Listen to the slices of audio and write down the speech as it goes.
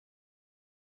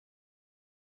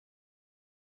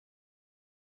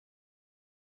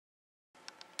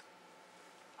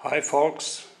Hi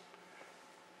folks,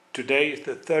 today is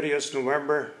the 30th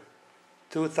November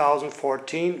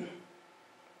 2014,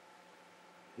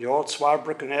 the old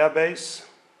Zweibücken Air Base.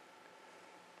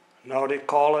 Now they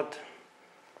call it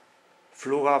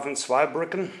Flughafen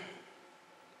Zweibücken.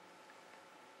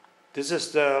 This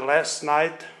is the last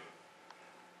night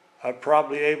I'm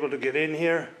probably able to get in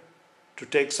here to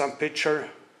take some picture.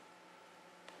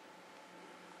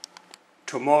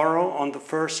 Tomorrow on the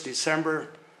 1st December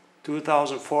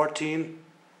 2014,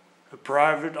 a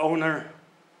private owner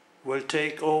will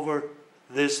take over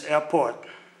this airport,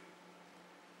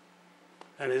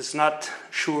 and it's not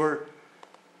sure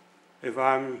if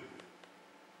I'm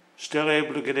still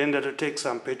able to get in there to take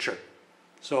some picture.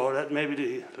 So that may be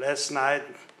the last night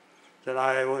that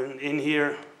I went in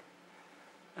here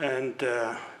and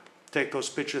take those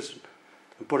pictures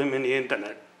and put them in the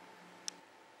internet.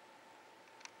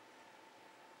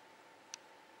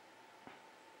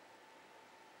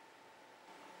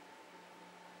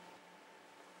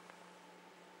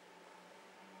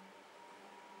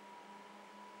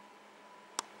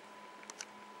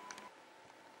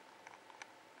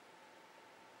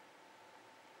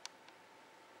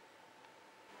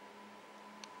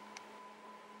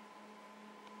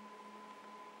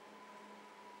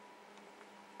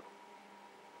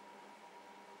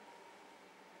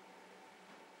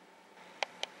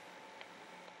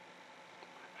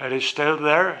 It is still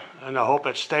there, and I hope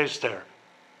it stays there.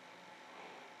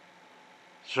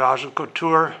 Sergeant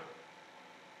Couture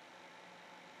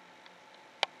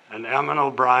and Eamon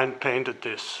O'Brien painted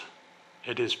this.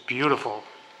 It is beautiful.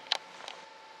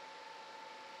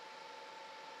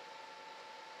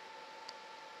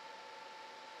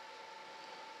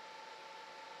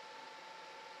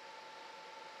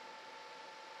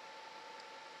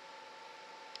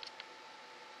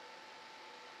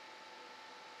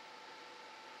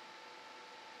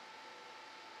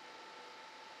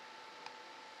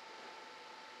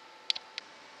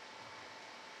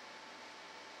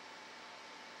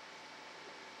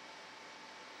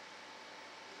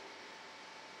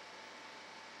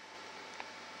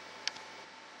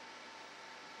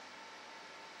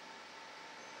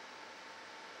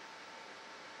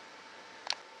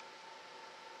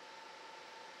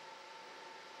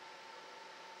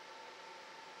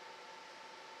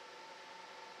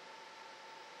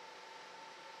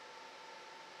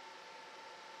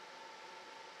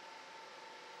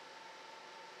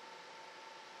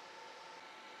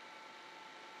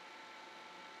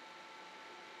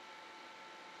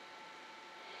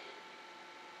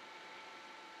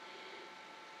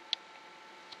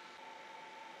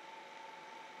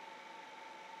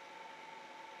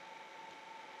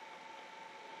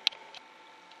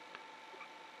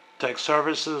 Tech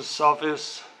Services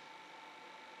office.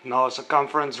 Now it's a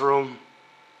conference room.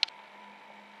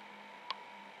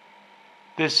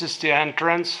 This is the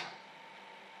entrance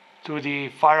to the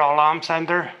fire alarm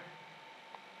center.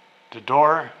 The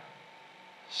door.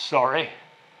 Sorry,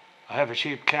 I have a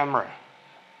cheap camera.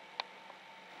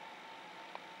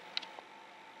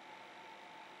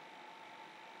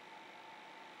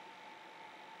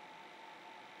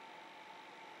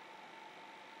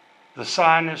 The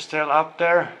sign is still up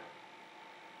there.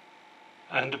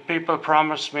 And the people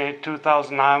promised me in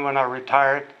 2009 when I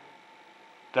retired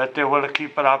that they will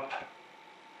keep it up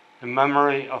in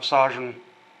memory of Sergeant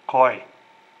Coy.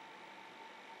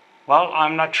 Well,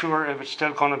 I'm not sure if it's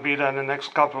still going to be there in the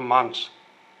next couple of months.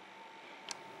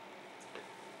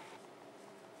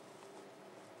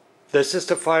 This is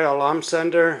the fire alarm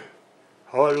center,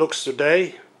 how it looks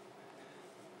today.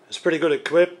 It's pretty good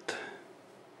equipped.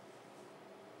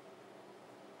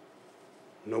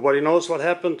 Nobody knows what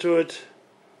happened to it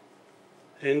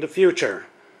in the future.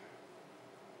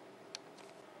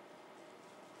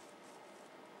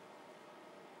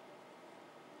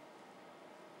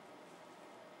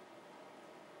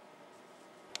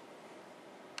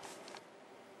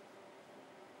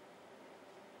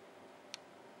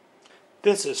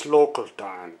 This is local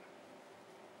time.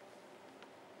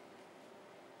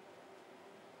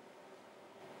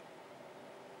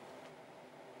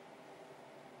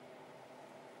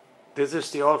 This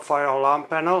is the old fire alarm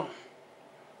panel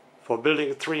for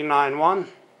building 391,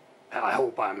 and I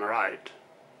hope I'm right.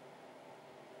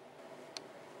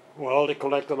 Well, they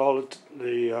collected all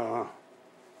the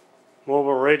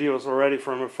mobile radios already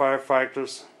from the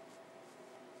firefighters.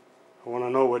 I want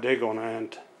to know where they're going to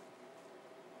end.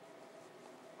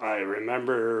 I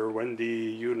remember when the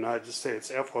United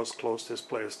States Air Force closed this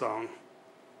place down.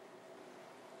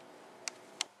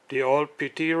 The old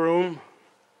PT room.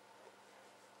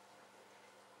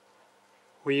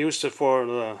 We used it for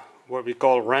the what we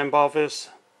call ramp office.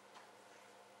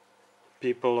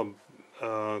 people,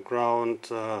 ground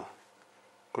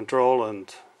control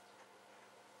and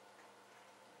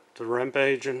the ramp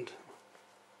agent.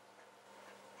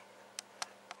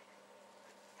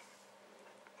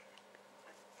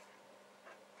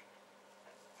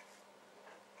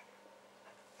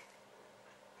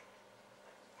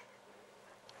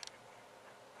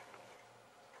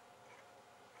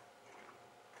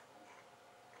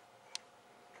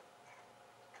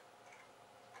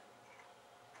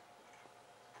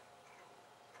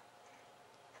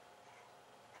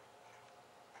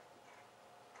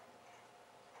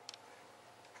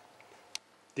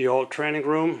 The old training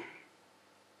room,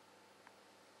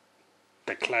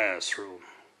 the classroom.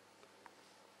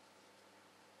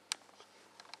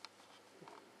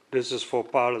 This is for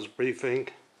pilot's briefing.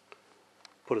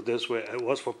 Put it this way, it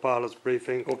was for pilot's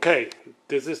briefing. Okay,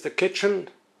 this is the kitchen,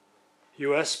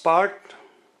 US part.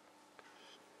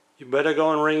 You better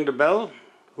go and ring the bell.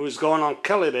 Who's going on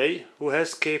Kelly Day? Who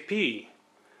has KP?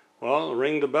 Well,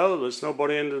 ring the bell. There's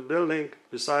nobody in the building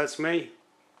besides me.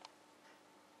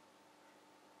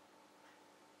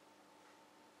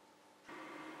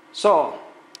 So,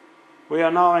 we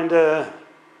are now in the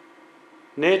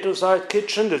NATO side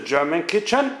kitchen, the German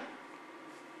kitchen.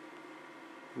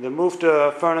 They moved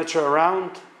the furniture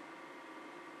around,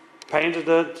 painted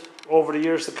it over the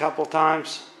years a couple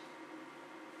times.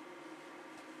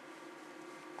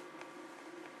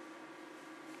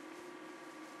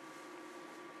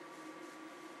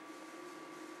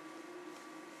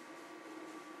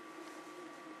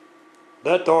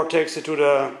 That door takes you to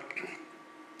the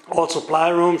old supply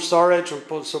room, storage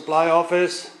and supply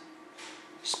office.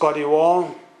 Scotty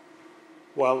wall.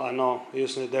 Well, I know,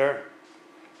 using it there.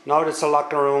 Now it's a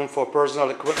locker room for personal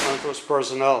equipment for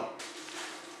personnel.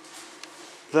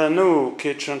 The new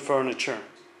kitchen furniture.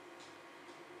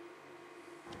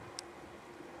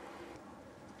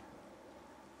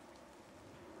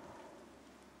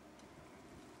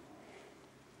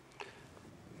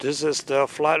 This is the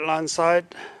flight line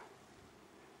side.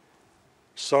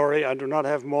 Sorry, I do not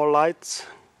have more lights.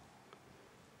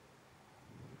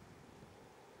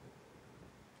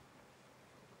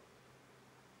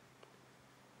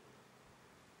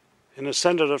 In the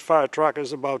center, the fire truck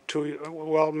is about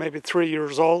maybe 3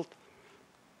 years old.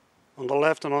 On the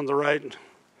left and on the right,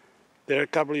 they're a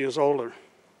couple of years older.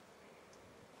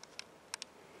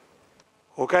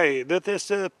 Okay, this is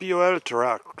the POL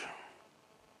truck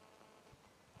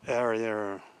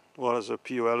area. What is a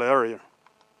POL area?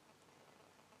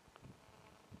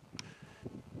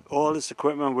 All this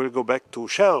equipment will go back to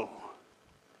Shell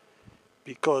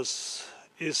because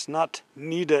it's not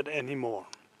needed anymore.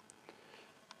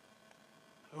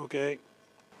 Okay.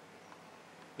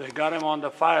 They got him on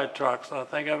the fire truck, so I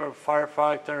think every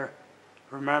firefighter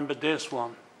remember this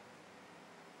one.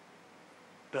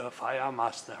 The Fire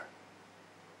Master.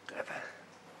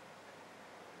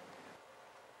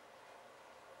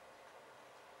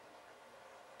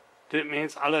 That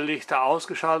means alle Lichter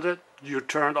ausgeschaltet. You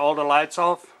turned all the lights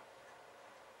off.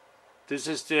 This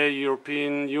is the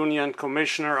European Union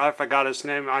Commissioner. I forgot his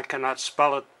name. I cannot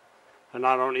spell it, and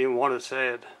I don't even want to say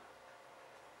it.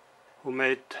 Who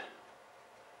made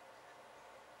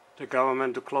the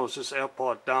government to close this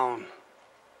airport down.